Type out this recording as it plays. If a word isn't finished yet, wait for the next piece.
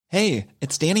Hey,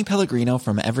 it's Danny Pellegrino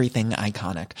from Everything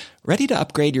Iconic. Ready to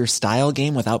upgrade your style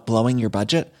game without blowing your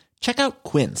budget? Check out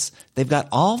Quince. They've got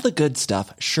all the good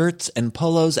stuff, shirts and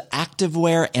polos,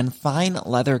 activewear, and fine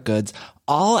leather goods,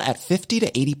 all at 50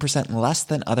 to 80% less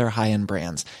than other high-end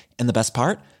brands. And the best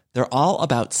part? They're all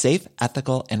about safe,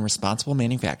 ethical, and responsible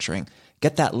manufacturing.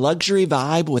 Get that luxury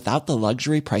vibe without the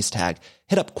luxury price tag.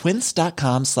 Hit up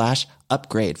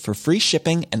quince.com/upgrade for free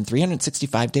shipping and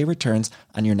 365-day returns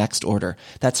on your next order.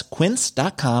 That's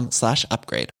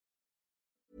quince.com/upgrade.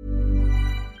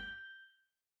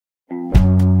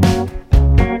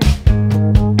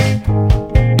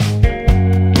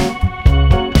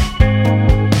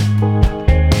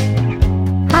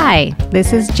 Hi,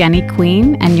 this is Jenny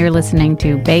Queen, and you're listening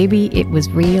to Baby, It Was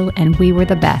Real and We Were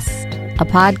the Best, a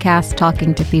podcast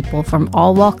talking to people from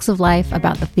all walks of life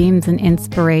about the themes and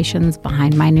inspirations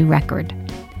behind my new record.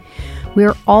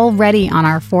 We're already on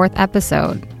our 4th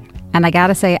episode, and I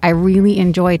gotta say, I really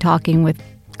enjoy talking with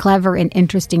clever and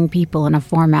interesting people in a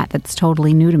format that's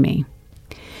totally new to me.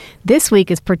 This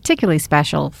week is particularly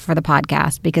special for the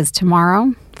podcast because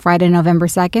tomorrow, Friday, November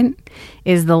 2nd,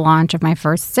 is the launch of my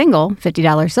first single,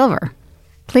 $50 Silver.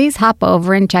 Please hop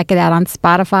over and check it out on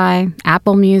Spotify,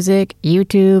 Apple Music,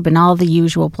 YouTube, and all the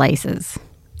usual places.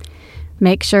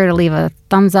 Make sure to leave a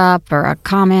thumbs up or a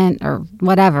comment or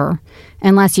whatever,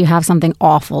 unless you have something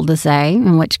awful to say,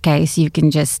 in which case you can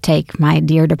just take my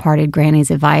dear departed granny's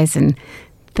advice and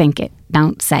think it,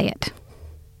 don't say it.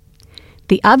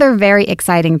 The other very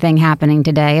exciting thing happening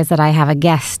today is that I have a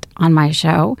guest on my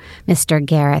show, Mr.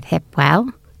 Gareth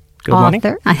Hipwell. Good morning.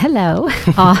 Hello.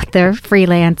 Author,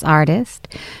 freelance artist,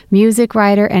 music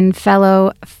writer, and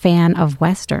fellow fan of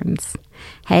Westerns.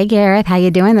 Hey, Gareth, how you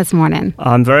doing this morning?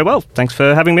 I'm very well. Thanks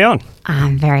for having me on.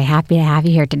 I'm very happy to have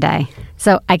you here today.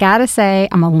 So I gotta say,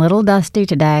 I'm a little dusty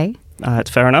today. It's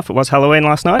fair enough. It was Halloween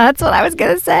last night. That's what I was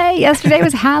gonna say. Yesterday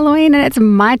was Halloween, and it's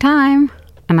my time.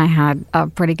 And I had a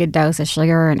pretty good dose of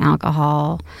sugar and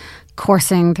alcohol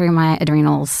coursing through my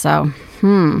adrenals. So,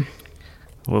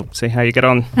 We'll see how you get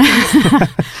on. I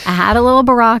had a little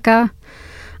Baraka.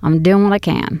 I'm doing what I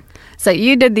can. So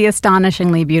you did the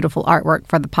astonishingly beautiful artwork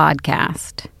for the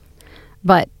podcast.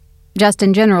 But just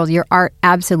in general, your art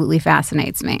absolutely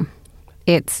fascinates me.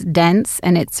 It's dense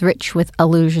and it's rich with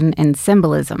allusion and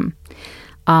symbolism.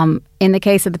 In the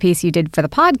case of the piece you did for the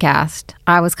podcast,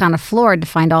 I was kind of floored to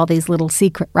find all these little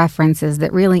secret references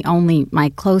that really only my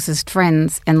closest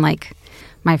friends and my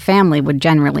family would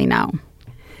generally know.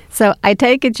 So I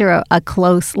take it you're a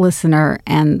close listener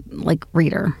and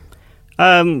reader.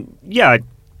 Yeah, I'd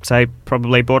say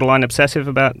probably borderline obsessive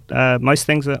about most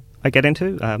things that I get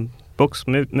into. Books,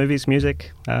 movies,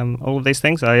 music, all of these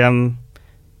things.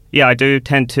 I do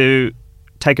tend to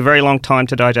take a very long time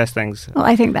to digest things. Well,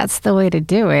 I think that's the way to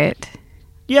do it.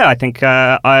 Yeah, I think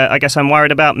I guess I'm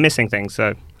worried about missing things,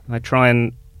 so I try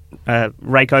and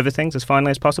rake over things as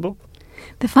finely as possible.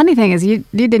 The funny thing is you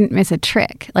didn't miss a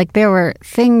trick. There were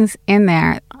things in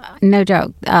there, no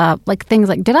joke, things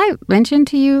did I mention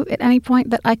to you at any point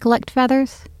that I collect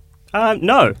feathers?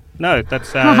 No,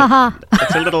 that's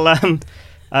that's a little,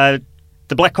 the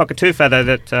black cockatoo feather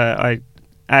that I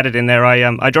added in there.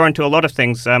 I draw into a lot of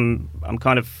things. I'm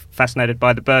kind of fascinated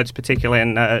by the birds particularly,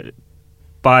 and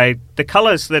by the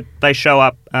colours that they show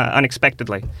up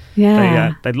unexpectedly.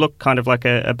 Yeah. They look kind of like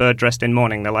a bird dressed in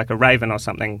mourning. They're like a raven or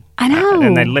something. I know.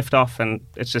 And they lift off, and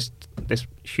it's just this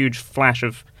huge flash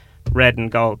of red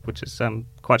and gold, which is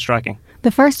quite striking.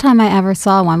 The first time I ever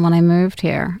saw one when I moved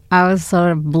here, I was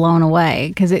sort of blown away,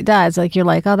 because it does. You're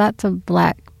like, oh, that's a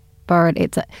black bird.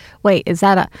 Wait, is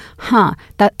that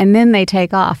that? And then they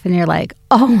take off, and you're like,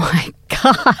 oh my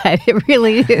God, it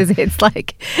really is. It's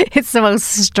the most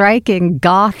striking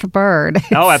goth bird.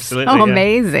 It's absolutely. So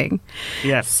amazing.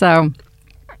 Yes. So,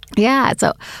 yeah.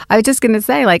 So I was just going to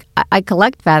say, I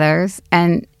collect feathers,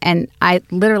 and I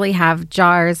literally have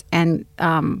jars and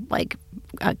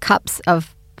cups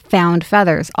of found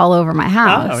feathers all over my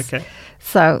house. Oh, okay.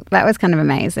 So that was kind of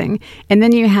amazing. And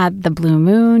then you had the blue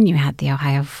moon, you had the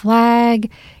Ohio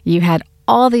flag, you had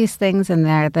all these things in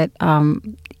there that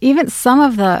even some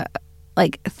of the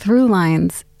through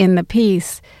lines in the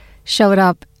piece showed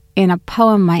up in a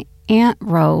poem my aunt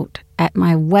wrote at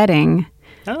my wedding.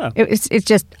 Oh. It's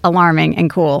just alarming and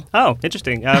cool. Oh,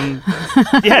 interesting.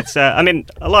 It's, a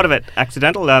lot of it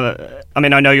accidental. I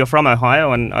know you're from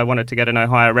Ohio, and I wanted to get an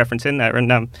Ohio reference in there,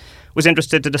 and was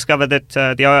interested to discover that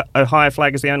the Ohio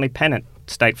flag is the only pennant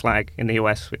state flag in the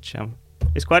U.S., which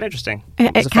is quite interesting.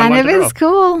 It kind of is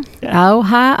cool. Yeah.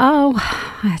 Ohio.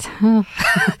 I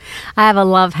have a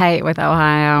love-hate with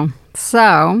Ohio.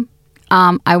 So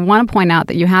I want to point out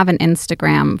that you have an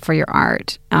Instagram for your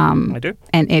art. I do.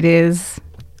 And it is?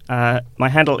 My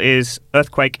handle is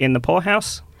Earthquake in the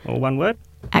Poorhouse, all one word.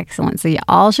 Excellent. So you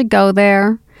all should go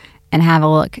there and have a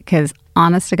look because,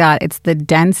 honest to God, it's the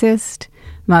densest,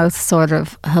 most sort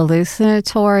of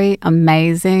hallucinatory,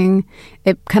 amazing.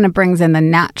 It kind of brings in the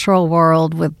natural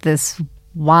world with this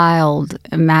wild,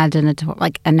 imaginative,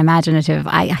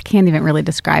 I can't even really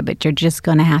describe it. You're just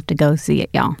going to have to go see it,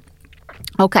 y'all.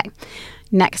 Okay,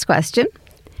 next question.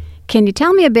 Can you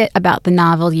tell me a bit about the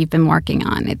novel you've been working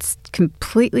on? It's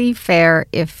completely fair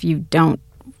if you don't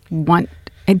want...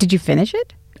 Did you finish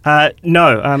it?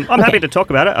 No, I'm happy to talk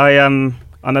about it. I'm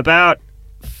about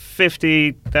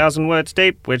 50,000 words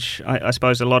deep, which I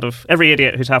suppose every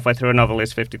idiot who's halfway through a novel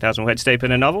is 50,000 words deep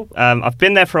in a novel. I've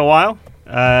been there for a while.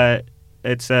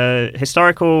 It's a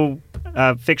historical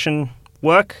fiction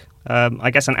work.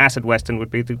 I guess an acid western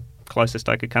would be the closest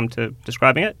I could come to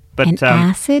describing it. But an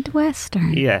acid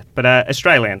western? Yeah, but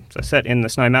Australian. So set in the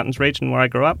Snowy Mountains region where I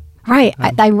grew up. Right.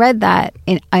 I read that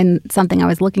in something I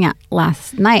was looking at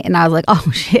last night, and I was like, oh,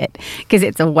 shit, because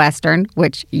it's a Western,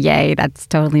 which, yay, that's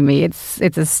totally me. It's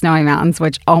a Snowy Mountains,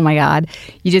 which, oh, my God,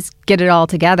 you just get it all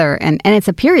together. And it's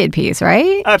a period piece,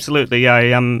 right? Absolutely, yeah.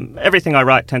 Everything I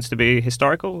write tends to be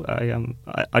historical.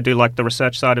 I do like the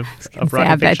research side of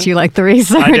writing I bet fiction. you like the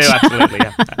research. I do, absolutely,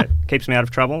 yeah. It keeps me out of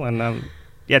trouble. And,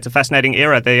 it's a fascinating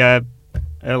era, the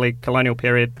early colonial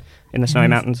period in the Snowy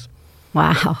Mountains.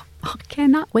 Wow. I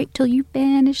cannot wait till you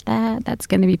finish that. That's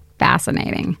going to be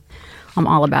fascinating. I'm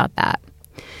all about that.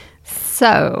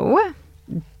 So,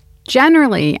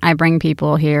 generally, I bring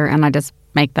people here and I just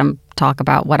make them talk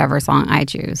about whatever song I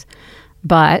choose.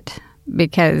 But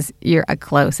because you're a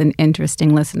close and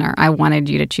interesting listener, I wanted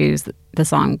you to choose the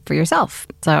song for yourself.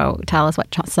 So, tell us what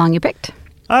song you picked.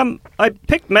 I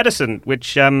picked Medicine,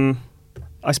 which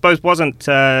I suppose wasn't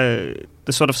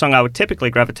the sort of song I would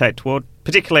typically gravitate toward,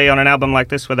 particularly on an album like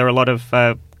this where there are a lot of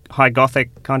high gothic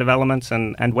kind of elements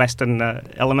and Western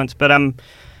elements. But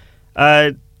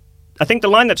I think the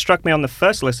line that struck me on the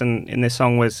first listen in this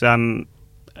song was, I'm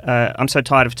so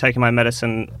tired of taking my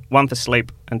medicine, 1 for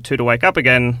sleep and 2 to wake up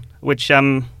again, which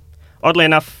oddly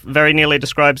enough very nearly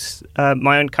describes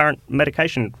my own current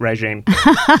medication regime.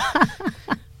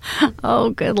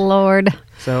 Oh, good Lord.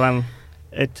 So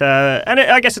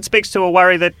I guess it speaks to a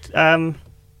worry that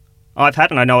I've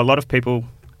had, and I know a lot of people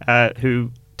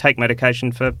who take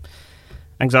medication for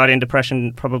anxiety and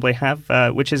depression probably have,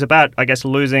 which is about, I guess,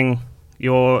 losing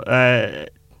your,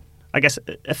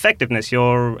 effectiveness,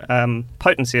 your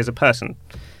potency as a person.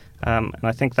 And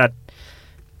I think that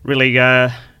really,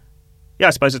 I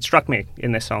suppose it struck me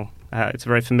in this song. It's a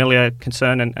very familiar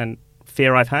concern and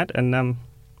fear I've had, and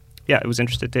it was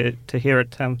interested to hear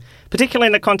it, particularly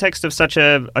in the context of such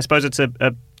I suppose it's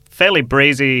a fairly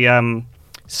breezy,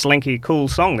 slinky, cool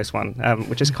song, this one,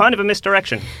 which is kind of a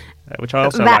misdirection, which I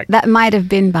also like. That might have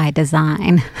been by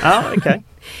design. Oh, okay.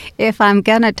 If I'm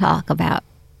going to talk about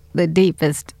the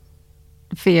deepest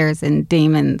fears and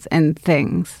demons and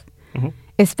things,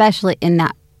 especially in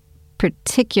that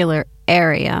particular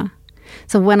area.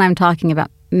 So when I'm talking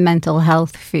about mental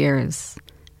health fears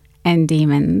and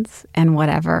demons and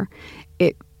whatever,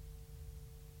 it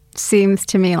seems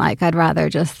to me like I'd rather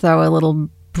just throw a little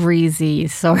breezy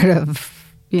sort of,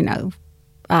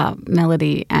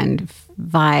 melody and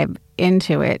vibe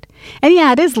into it. And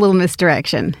yeah, it is a little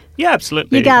misdirection. Yeah,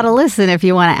 absolutely. You got to listen if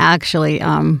you want to actually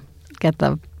get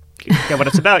what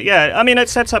it's about. Yeah, I mean, it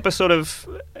sets up a sort of,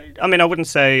 I wouldn't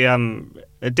say a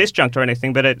disjunct or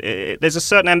anything, but there's a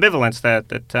certain ambivalence there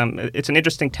that it's an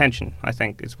interesting tension, I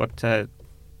think, is what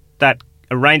that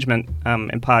arrangement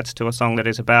imparts to a song that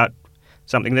is about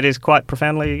something that is quite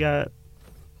profoundly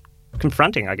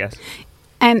confronting, I guess.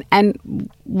 And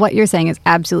what you're saying is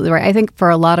absolutely right. I think for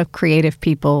a lot of creative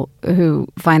people who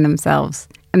find themselves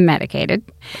medicated,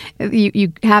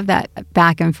 you have that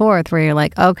back and forth where you're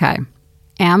like, okay,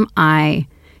 am I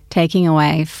taking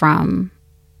away from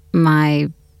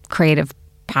my creative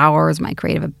powers, my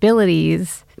creative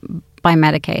abilities by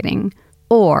medicating?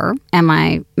 Or am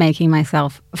I making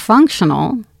myself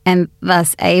functional and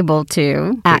thus able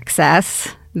to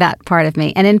access that part of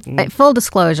me? And in full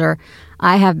disclosure,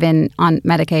 I have been on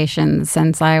medication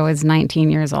since I was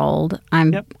 19 years old.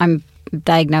 I'm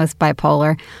diagnosed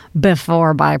bipolar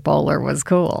before bipolar was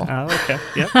cool. Oh, okay.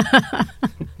 Yep.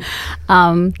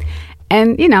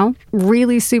 And,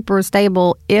 really super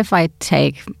stable if I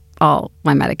take all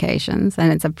my medications.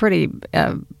 And it's a pretty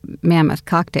mammoth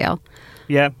cocktail.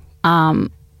 Yeah.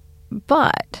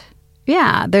 But,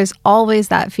 yeah, there's always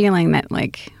that feeling that,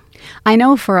 I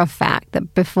know for a fact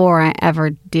that before I ever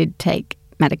did take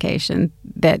medication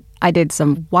that I did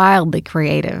some wildly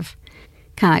creative,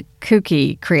 kind of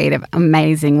kooky, creative,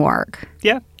 amazing work.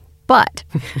 Yeah. But,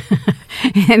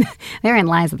 and therein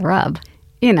lies the rub,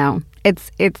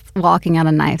 it's walking on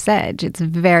a knife's edge. It's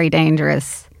very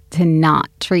dangerous to not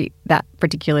treat that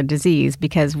particular disease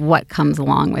because what comes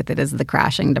along with it is the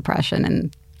crashing depression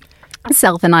and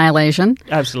self-annihilation.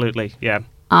 Absolutely, yeah.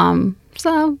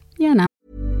 So,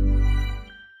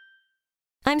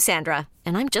 I'm Sandra,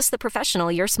 and I'm just the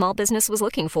professional your small business was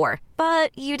looking for.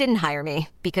 But you didn't hire me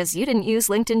because you didn't use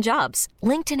LinkedIn Jobs.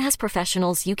 LinkedIn has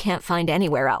professionals you can't find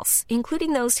anywhere else,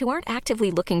 including those who aren't actively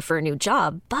looking for a new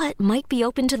job, but might be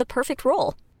open to the perfect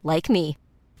role, like me.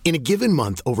 In a given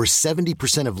month, over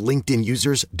 70% of LinkedIn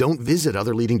users don't visit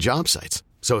other leading job sites.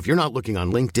 So if you're not looking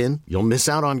on LinkedIn, you'll miss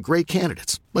out on great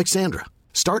candidates like Sandra.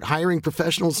 Start hiring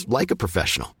professionals like a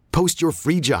professional. Post your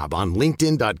free job on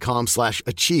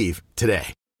linkedin.com/achieve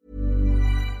today.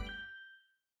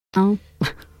 Oh.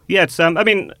 Yeah, it's, I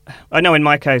know in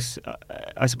my case,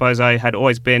 I suppose I had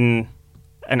always been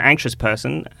an anxious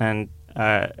person and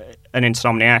an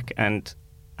insomniac and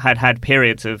had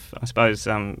periods of, I suppose,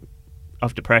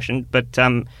 of depression. But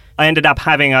I ended up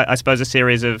having, I suppose, a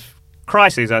series of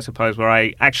crises, I suppose, where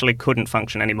I actually couldn't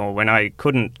function anymore, when I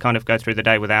couldn't kind of go through the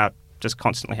day without just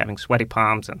constantly having sweaty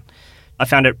palms. And I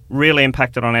found it really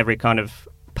impacted on every kind of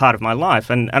part of my life.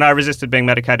 And I resisted being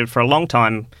medicated for a long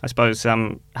time, I suppose,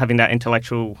 having that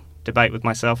intellectual debate with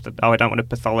myself that, I don't want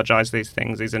to pathologize these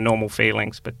things. These are normal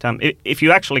feelings. But if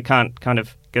you actually can't kind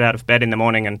of get out of bed in the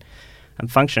morning and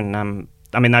function,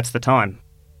 that's the time.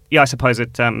 Yeah, I suppose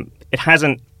it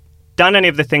hasn't done any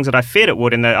of the things that I feared it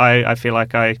would, in that I feel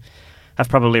like I have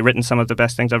probably written some of the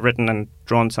best things I've written and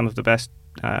drawn some of the best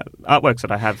artworks that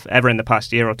I have ever in the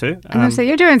past year or two. So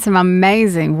you're doing some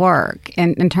amazing work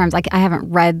in terms, like, I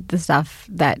haven't read the stuff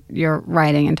that you're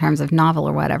writing in terms of novel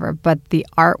or whatever, but the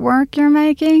artwork you're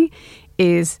making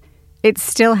it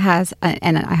still has,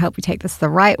 and I hope you take this the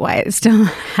right way, it still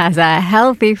has a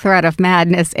healthy thread of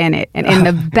madness in it, and in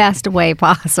the best way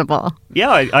possible. Yeah,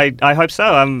 I hope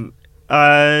so.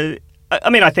 I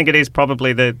think it is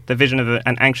probably the vision of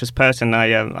an anxious person.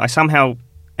 I somehow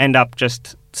end up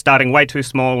just starting way too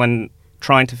small and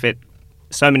trying to fit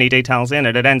so many details in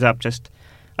it. It ends up just,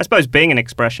 I suppose, being an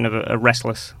expression of a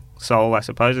restless soul, I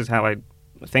suppose, is how I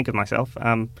think of myself.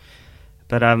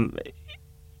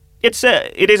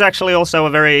 It is actually also a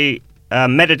very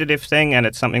meditative thing, and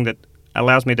it's something that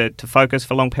allows me to focus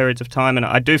for long periods of time. And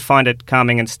I do find it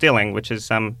calming and stilling, which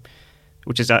is I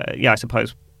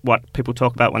suppose, what people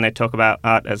talk about when they talk about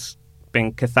art as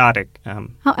being cathartic. Oh,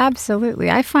 absolutely.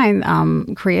 I find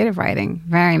creative writing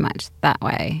very much that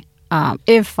way.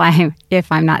 If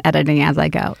I'm not editing as I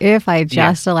go, if I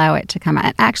just allow it to come out.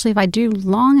 And actually, if I do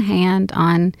longhand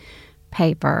on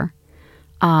paper,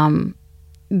 then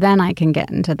I can get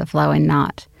into the flow and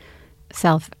not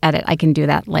self-edit. I can do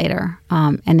that later,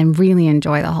 and then really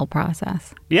enjoy the whole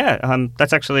process. Yeah,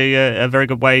 that's actually a very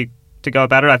good way to go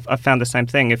about it. I've found the same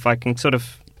thing. If I can sort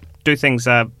of do things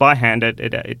by hand,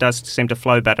 it does seem to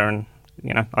flow better, and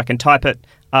I can type it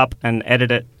up and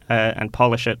edit it and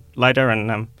polish it later,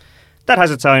 and that has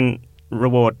its own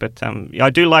reward. But I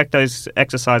do like those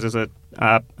exercises that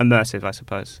are immersive, I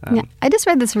suppose. I just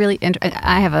read this really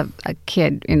I have a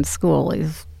kid in school.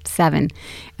 He's 7,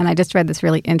 and I just read this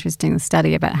really interesting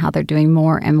study about how they're doing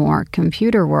more and more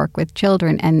computer work with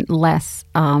children and less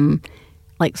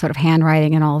like sort of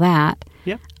handwriting and all that.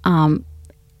 Yeah.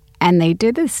 And they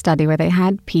did this study where they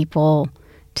had people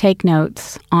take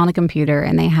notes on a computer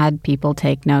and they had people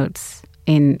take notes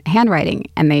in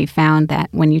handwriting. And they found that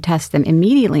when you test them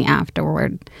immediately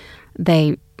afterward,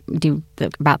 they do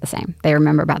about the same. They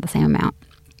remember about the same amount.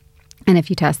 And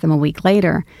if you test them a week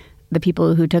later, the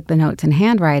people who took the notes in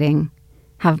handwriting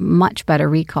have much better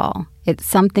recall. It's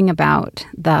something about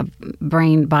the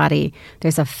brain body.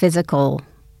 There's a physical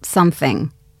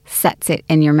something sets it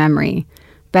in your memory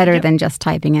better than just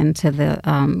typing into the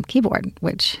keyboard,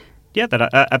 which... Yeah,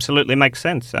 that absolutely makes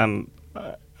sense.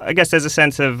 I guess there's a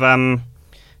sense of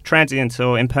transience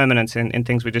or impermanence in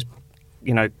things we just,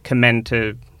 commend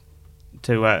to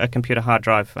a computer hard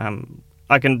drive.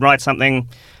 I can write something...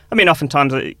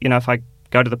 oftentimes, if I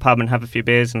go to the pub and have a few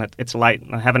beers and it's late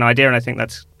and I have an idea and I think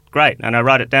that's great, and I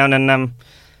write it down and...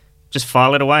 just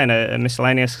file it away in a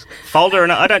miscellaneous folder,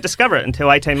 and I don't discover it until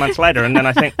 18 months later. And then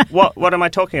I think, what am I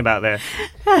talking about there?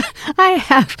 I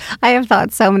have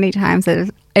thought so many times that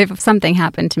if something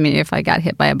happened to me, if I got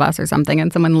hit by a bus or something,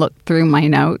 and someone looked through my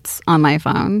notes on my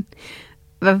phone,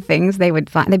 the things they would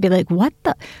find, they'd be like, "What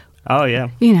the? Oh yeah,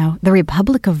 the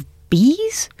Republic of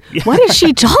Bees? What is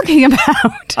she talking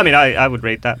about?" I would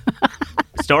read that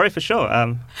story for sure. I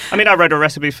mean, I wrote a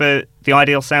recipe for the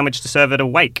ideal sandwich to serve at a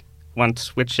wake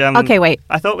once, which Okay, wait.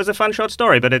 I thought was a fun short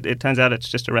story, but it turns out it's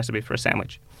just a recipe for a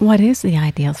sandwich. What is the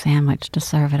ideal sandwich to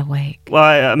serve at a wake?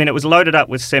 Well, I mean, it was loaded up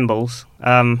with symbols.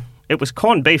 It was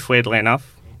corned beef, weirdly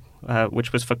enough,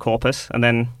 which was for Corpus, and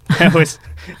then there was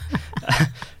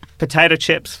potato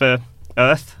chips for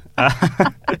Earth. I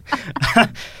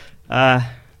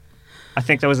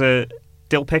think there was a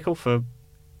dill pickle for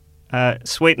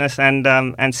sweetness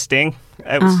and sting.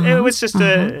 It was just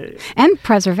a... And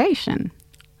preservation.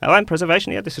 Oh, and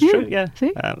preservation, yeah, this is true, yeah.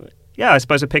 See? Yeah, I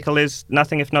suppose a pickle is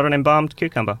nothing if not an embalmed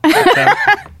cucumber. But,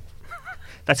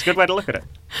 that's a good way to look at it.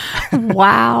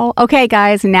 Wow. Okay,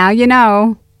 guys, now you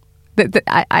know.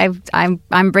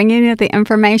 I'm bringing you the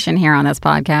information here on this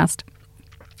podcast.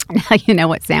 Now you know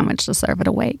what sandwich to serve at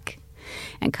a wake.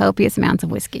 And copious amounts of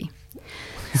whiskey.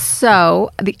 So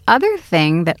the other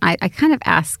thing that I kind of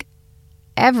ask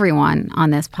everyone on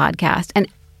this podcast, and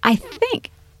I think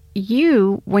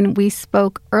you, when we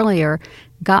spoke earlier,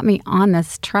 got me on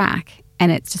this track, and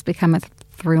it's just become a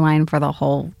through line for the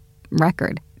whole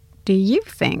record. Do you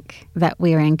think that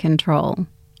we're in control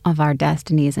of our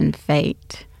destinies and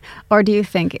fate? Or do you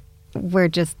think we're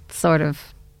just sort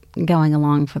of going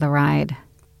along for the ride?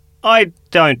 I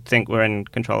don't think we're in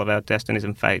control of our destinies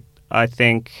and fate. I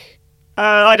think,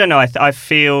 I don't know, I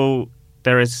feel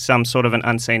there is some sort of an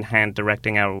unseen hand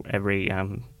directing our every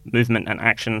movement and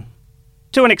action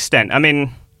to an extent. I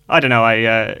mean, I don't know,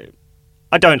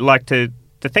 I don't like to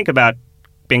think about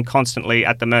being constantly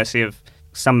at the mercy of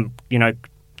some,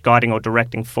 guiding or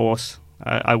directing force.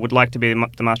 I would like to be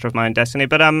the master of my own destiny,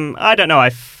 but I don't know,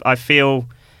 I feel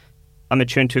I'm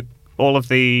attuned to all of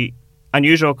the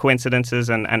unusual coincidences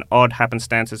and odd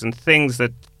happenstances and things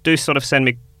that do sort of send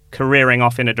me careering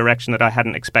off in a direction that I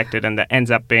hadn't expected and that ends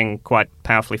up being quite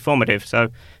powerfully formative. So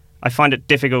I find it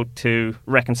difficult to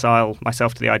reconcile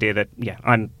myself to the idea that,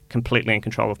 I'm completely in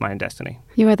control of my own destiny.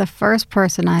 You are the first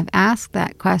person I've asked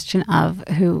that question of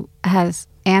who has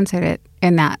answered it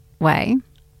in that way.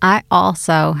 I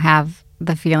also have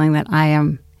the feeling that I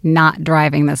am not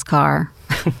driving this car.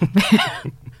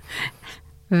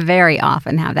 Very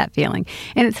often have that feeling.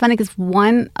 And it's funny because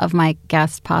one of my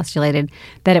guests postulated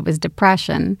that it was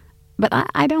depression, but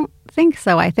I don't think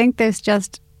so. I think there's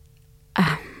just...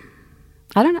 I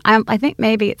don't know. I think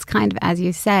maybe it's kind of, as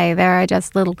you say, there are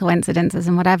just little coincidences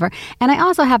and whatever. And I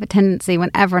also have a tendency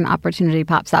whenever an opportunity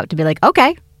pops up to be like,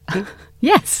 okay,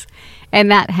 yes.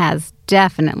 And that has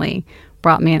definitely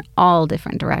brought me in all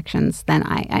different directions. And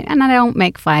I don't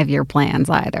make 5-year plans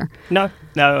either. No.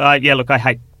 Look, I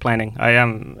hate planning. I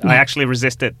actually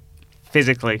resist it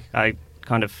physically. I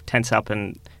kind of tense up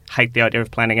and hate the idea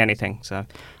of planning anything. So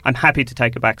I'm happy to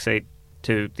take a backseat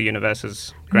to the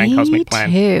universe's grand cosmic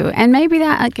plan. Me too. And maybe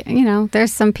that,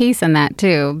 there's some peace in that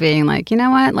too, being like, you know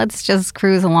what, let's just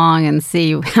cruise along and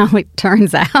see how it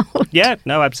turns out. Yeah,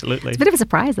 no, absolutely. It's a bit of a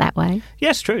surprise that way.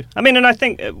 Yes, true. I mean, and I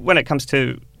think when it comes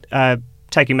to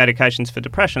taking medications for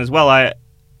depression as well, I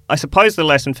suppose the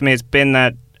lesson for me has been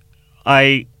that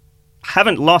I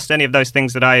haven't lost any of those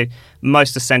things that I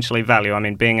most essentially value. I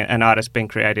mean, being an artist, being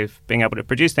creative, being able to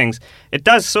produce things, it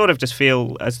does sort of just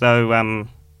feel as though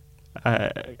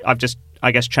I've just,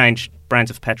 I guess, changed brands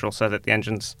of petrol so that the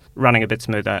engine's running a bit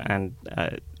smoother and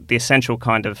the essential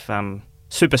kind of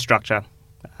superstructure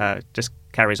just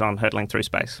carries on hurtling through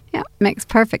space. Yeah, makes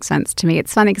perfect sense to me.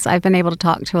 It's funny because I've been able to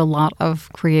talk to a lot of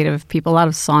creative people, a lot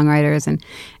of songwriters,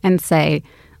 and say,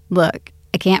 look,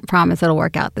 I can't promise it'll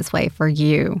work out this way for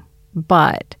you.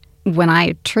 But when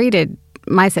I treated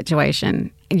my situation,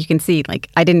 you can see, like,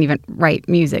 I didn't even write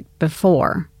music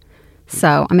before.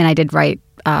 So, I mean, I did write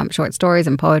short stories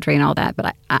and poetry and all that,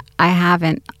 but I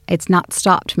haven't, it's not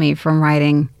stopped me from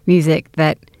writing music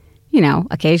that,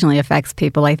 occasionally affects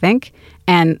people, I think.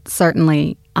 And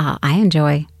certainly I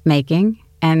enjoy making.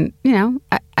 And,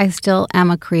 I still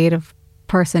am a creative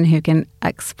person who can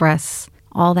express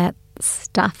all that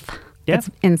stuff that's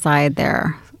inside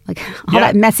there. Like all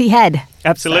that messy head.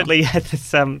 Absolutely.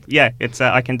 So. It's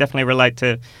I can definitely relate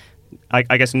to,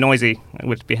 I guess, noisy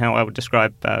would be how I would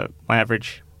describe my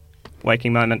average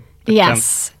waking moment. But,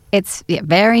 yes. It's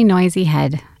very noisy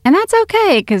head. And that's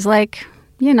okay because,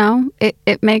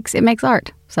 it makes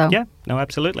art. So yeah, no,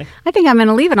 absolutely. I think I'm going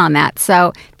to leave it on that.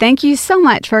 So thank you so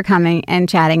much for coming and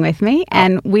chatting with me.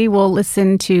 And we will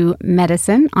listen to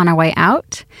Medicine on our way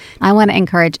out. I want to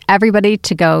encourage everybody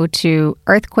to go to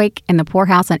Earthquake in the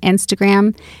Poorhouse on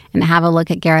Instagram and have a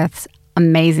look at Gareth's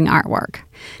amazing artwork.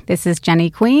 This is Jenny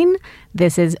Queen.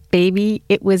 This is Baby,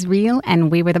 It Was Real,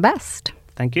 and We Were the Best.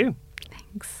 Thank you.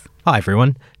 Thanks. Hi,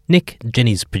 everyone. Nick,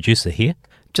 Jenny's producer here.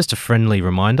 Just a friendly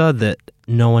reminder that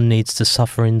no one needs to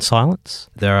suffer in silence.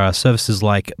 There are services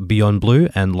like Beyond Blue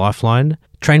and Lifeline.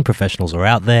 Trained professionals are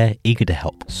out there eager to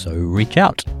help, so reach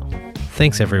out.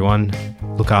 Thanks everyone.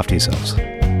 Look after yourselves.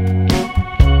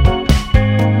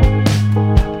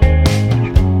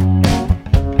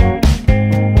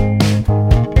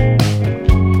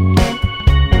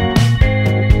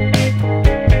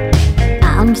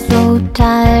 I'm so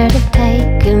tired of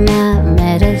taking my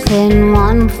medicine.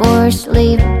 1 for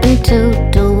sleep and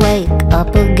 2 to wake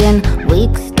up again.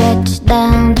 Week stretched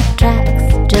down the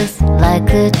tracks just like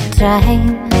a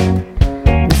train.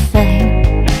 The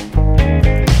same.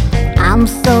 I'm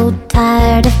so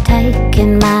tired of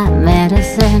taking my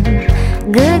medicine.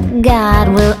 Good God,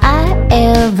 will I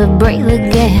ever breathe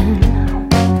again?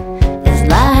 Is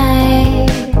life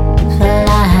a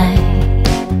lie?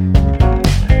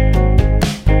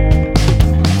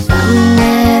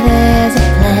 Somewhere there's a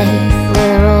place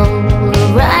where all the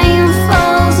rain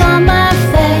falls on my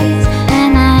face,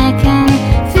 and I can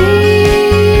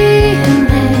feel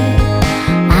it.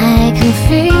 I can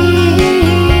feel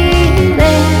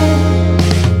it.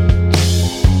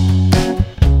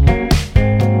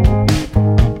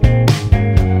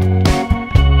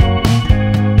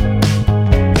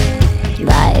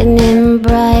 Lightning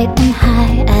bright and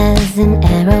high as an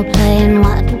aeroplane.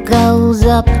 What goes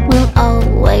up will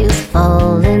always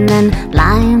fall, and then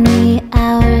blind the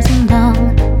hours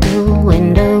along the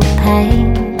window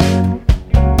pane.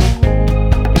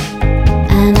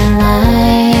 And I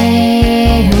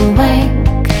lie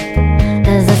awake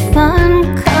as the sun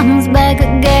comes back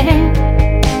again.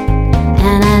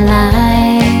 And I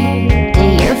lie to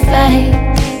your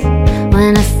face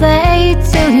when I say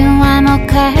to you I'm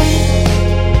okay.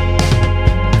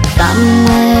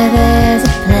 Somewhere there's a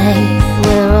place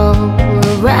where all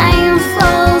the rain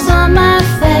falls on my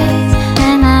face,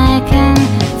 and I can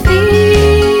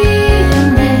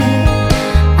feel it.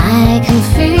 I can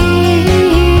feel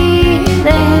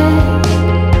it.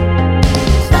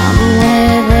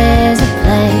 Somewhere there's a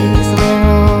place where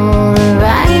all the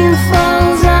rain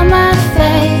falls on my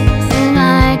face, and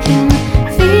I can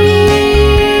feel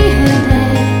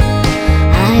it.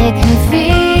 I can feel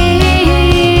it.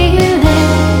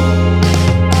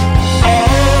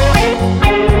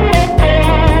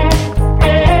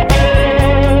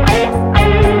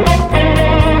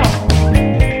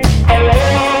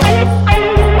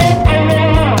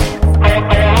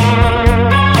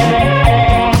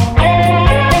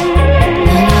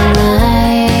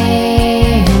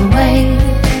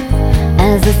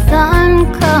 As the sun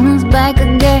comes back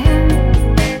again,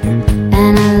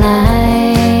 and I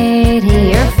lie to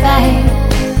your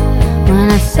face when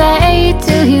I say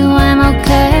to you I'm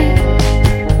okay.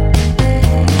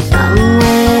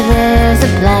 Somewhere there's a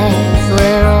place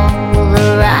where all the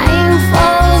rain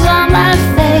falls on my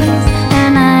face,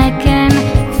 and I can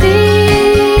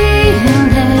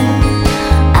feel it.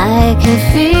 I can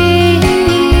feel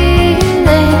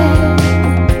it.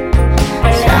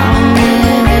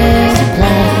 Somewhere there's a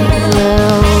place where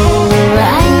all the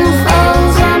rain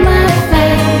falls on my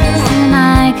face, and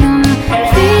I can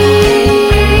feel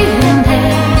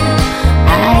it.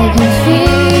 I can feel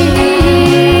it.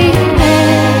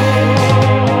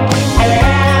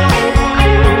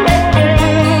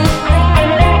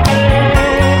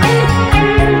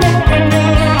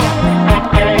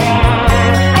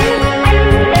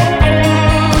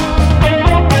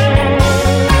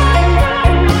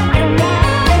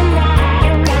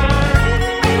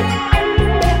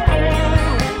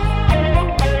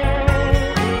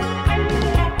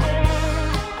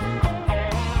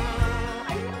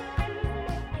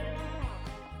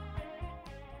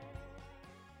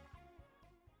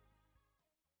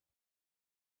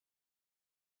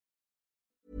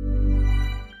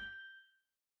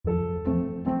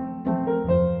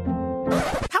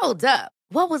 Hold up.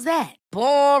 What was that?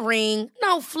 Boring.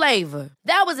 No flavor.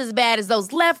 That was as bad as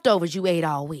those leftovers you ate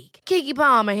all week. Keke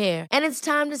Palmer here, and it's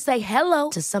time to say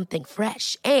hello to something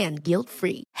fresh and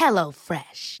guilt-free. Hello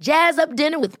Fresh. Jazz up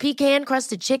dinner with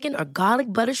pecan-crusted chicken or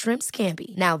garlic butter shrimp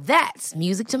scampi. Now that's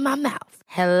music to my mouth.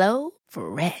 Hello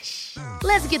Fresh.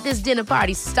 Let's get this dinner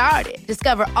party started.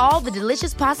 Discover all the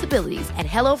delicious possibilities at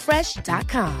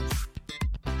HelloFresh.com.